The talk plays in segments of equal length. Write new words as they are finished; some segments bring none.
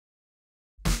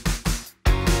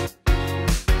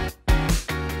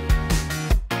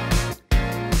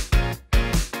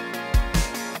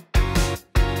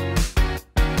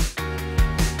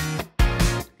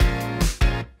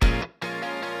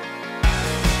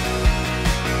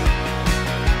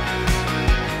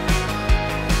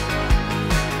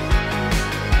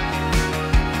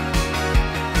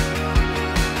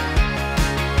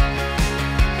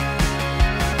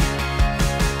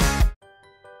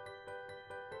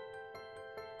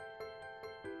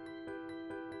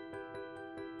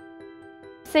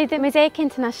So the Mosaic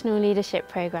International Leadership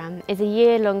Programme is a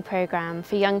year-long programme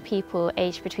for young people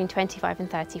aged between 25 and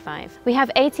 35. We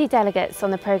have 80 delegates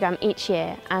on the programme each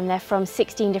year, and they're from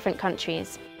 16 different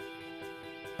countries.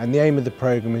 And the aim of the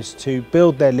programme is to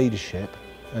build their leadership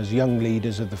as young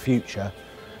leaders of the future,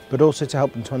 but also to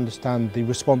help them to understand the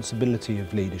responsibility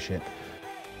of leadership.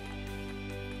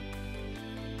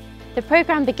 The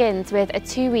programme begins with a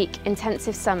 2-week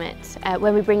intensive summit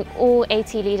when we bring all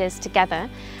 80 leaders together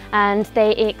and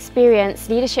they experience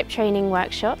leadership training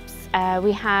workshops.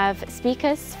 We have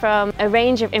speakers from a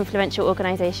range of influential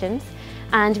organisations,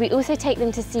 and we also take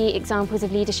them to see examples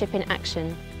of leadership in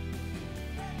action.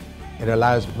 It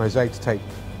allows Mosaic to take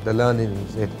the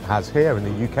learnings it has here in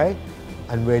the UK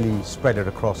and really spread it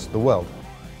across the world.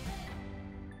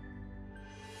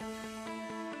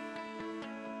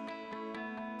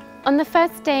 On the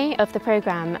first day of the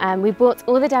programme, we brought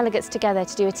all the delegates together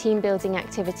to do a team building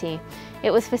activity.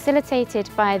 It was facilitated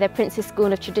by the Prince's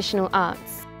School of Traditional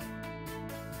Arts.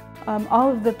 All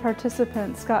of the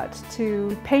participants got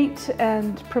to paint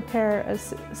and prepare a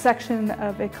section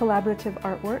of a collaborative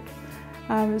artwork.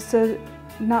 So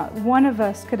not one of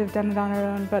us could have done it on our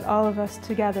own, but all of us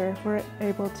together were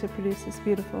able to produce this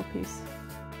beautiful piece.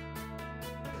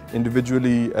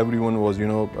 Individually, everyone was,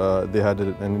 they had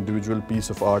an individual piece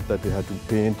of art that they had to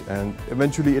paint, and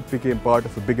eventually it became part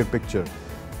of a bigger picture.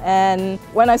 And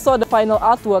when I saw the final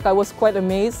artwork, I was quite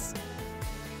amazed.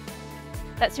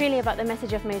 That's really about the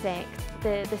message of Mosaic.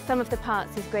 The sum of the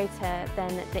parts is greater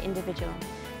than the individual.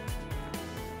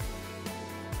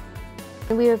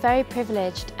 We were very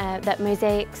privileged that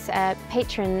Mosaic's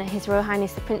patron, His Royal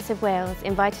Highness the Prince of Wales,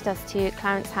 invited us to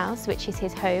Clarence House, which is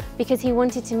his home, because he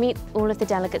wanted to meet all of the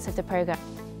delegates of the programme.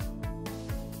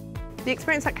 The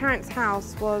experience at Clarence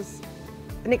House was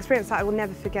an experience that I will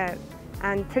never forget,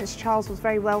 and Prince Charles was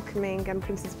very welcoming, and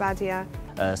Princess Badia.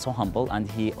 So humble,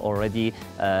 and he already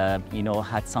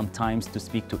had some times to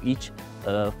speak to each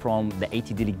from the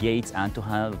 80 delegates and to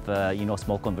have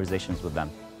small conversations with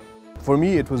them. For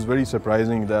me, it was very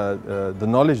surprising that the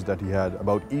knowledge that he had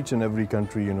about each and every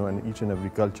country, and each and every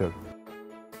culture.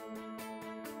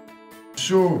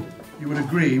 Sure, you would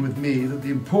agree with me that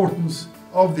the importance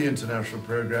of the international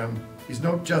programme is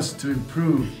not just to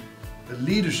improve the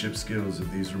leadership skills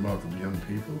of these remarkable young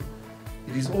people,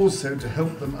 it is also to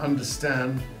help them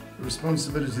understand the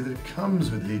responsibility that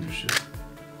comes with leadership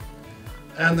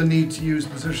and the need to use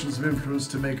positions of influence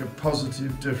to make a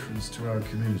positive difference to our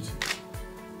community.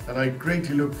 And I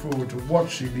greatly look forward to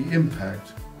watching the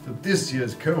impact that this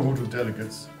year's cohort of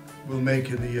delegates will make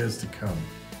in the years to come.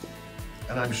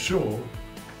 And I'm sure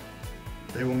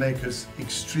they will make us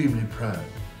extremely proud,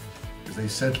 because they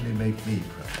certainly make me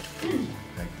proud.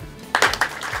 Thank you.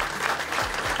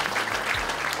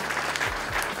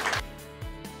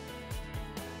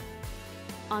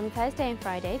 On Thursday and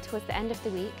Friday, towards the end of the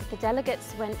week, the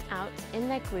delegates went out in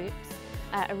their groups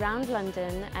around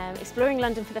London, exploring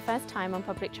London for the first time on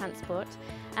public transport,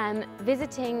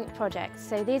 visiting projects.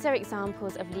 So these are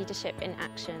examples of leadership in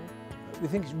action. We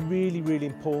think it's really, really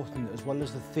important, as well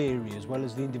as the theory, as well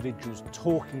as the individuals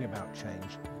talking about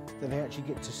change, that they actually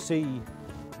get to see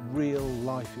real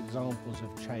life examples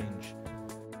of change.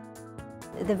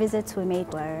 The visits we made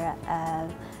were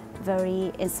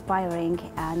very inspiring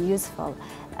and useful.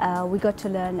 We got to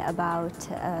learn about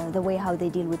the way how they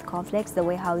deal with conflicts, the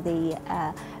way how they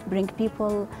bring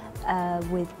people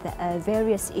with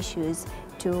various issues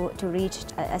to reach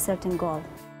a certain goal.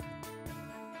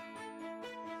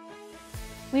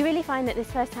 We really find that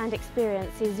this first-hand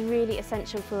experience is really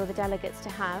essential for the delegates to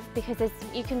have, because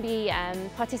you can be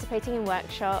participating in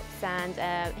workshops and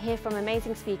hear from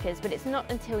amazing speakers, but it's not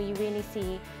until you really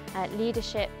see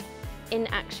leadership in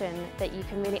action that you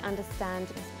can really understand,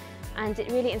 and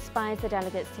it really inspires the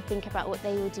delegates to think about what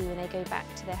they will do when they go back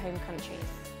to their home countries.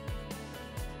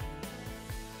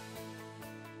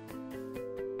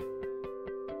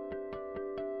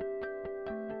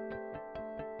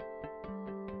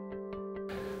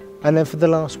 And then for the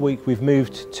last week we've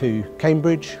moved to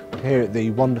Cambridge, here at the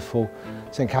wonderful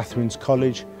St Catherine's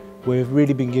College. We've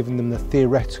really been giving them the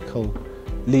theoretical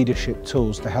leadership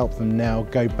tools to help them now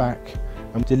go back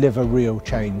and deliver real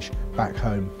change back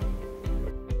home.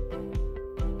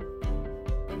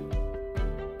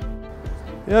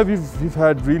 Yeah, we've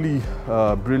had really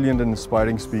brilliant and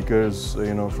inspiring speakers,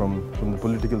 from the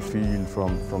political field,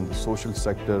 from the social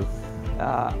sector.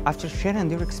 After sharing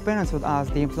their experience with us,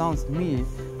 they influenced me,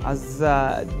 as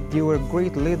they were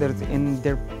great leaders in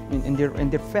their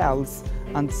fields,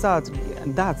 and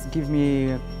that gave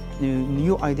me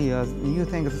new ideas, new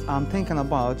things I'm thinking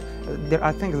about. There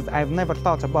are things that I've never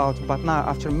thought about, but now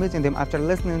after meeting them, after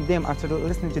listening to them, after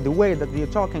listening to the way that they're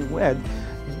talking with,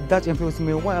 that influenced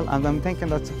me well, and I'm thinking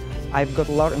that I've got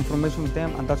a lot of information with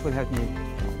them, and that will help me.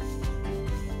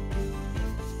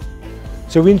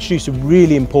 So we introduced a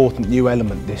really important new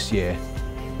element this year,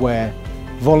 where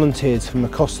volunteers from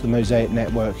across the Mosaic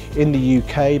network in the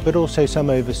UK, but also some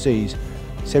overseas,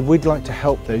 said we'd like to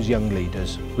help those young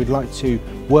leaders. We'd like to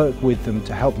work with them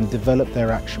to help them develop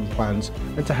their action plans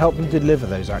and to help them deliver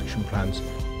those action plans.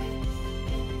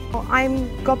 Well, I'm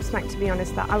gobsmacked, to be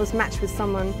honest, that I was matched with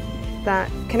someone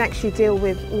that can actually deal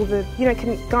with all the,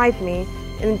 can guide me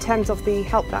in terms of the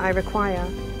help that I require.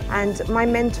 And my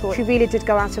mentor, she really did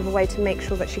go out of her way to make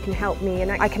sure that she can help me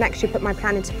and I can actually put my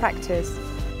plan into practice.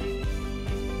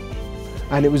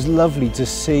 And it was lovely to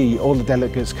see all the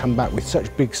delegates come back with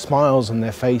such big smiles on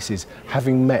their faces,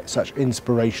 having met such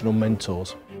inspirational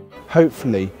mentors.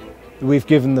 Hopefully, we've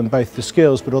given them both the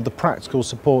skills but all the practical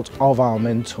support of our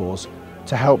mentors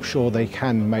to help sure they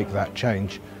can make that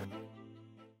change.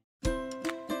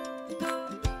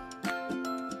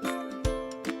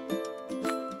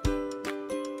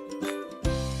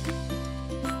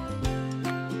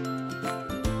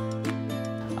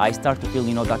 I start to feel,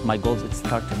 that my goals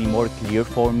start to be more clear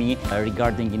for me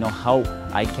regarding, how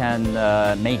I can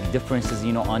make differences,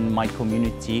 on my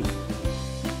community.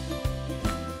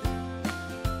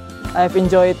 I've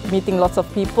enjoyed meeting lots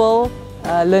of people,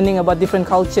 learning about different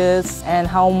cultures and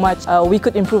how much we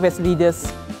could improve as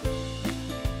leaders.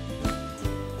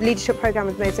 The leadership program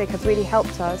with Mosaic has really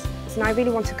helped us, and I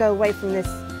really want to go away from this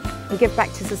and give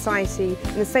back to society.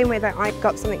 In the same way that I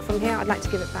got something from here, I'd like to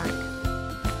give it back.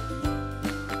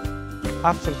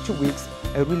 After 2 weeks,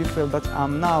 I really feel that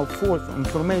I'm now full of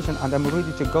information and I'm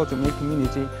ready to go to my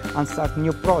community and start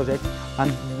new projects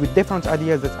and with different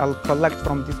ideas that I'll collect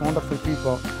from these wonderful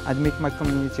people and make my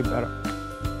community better.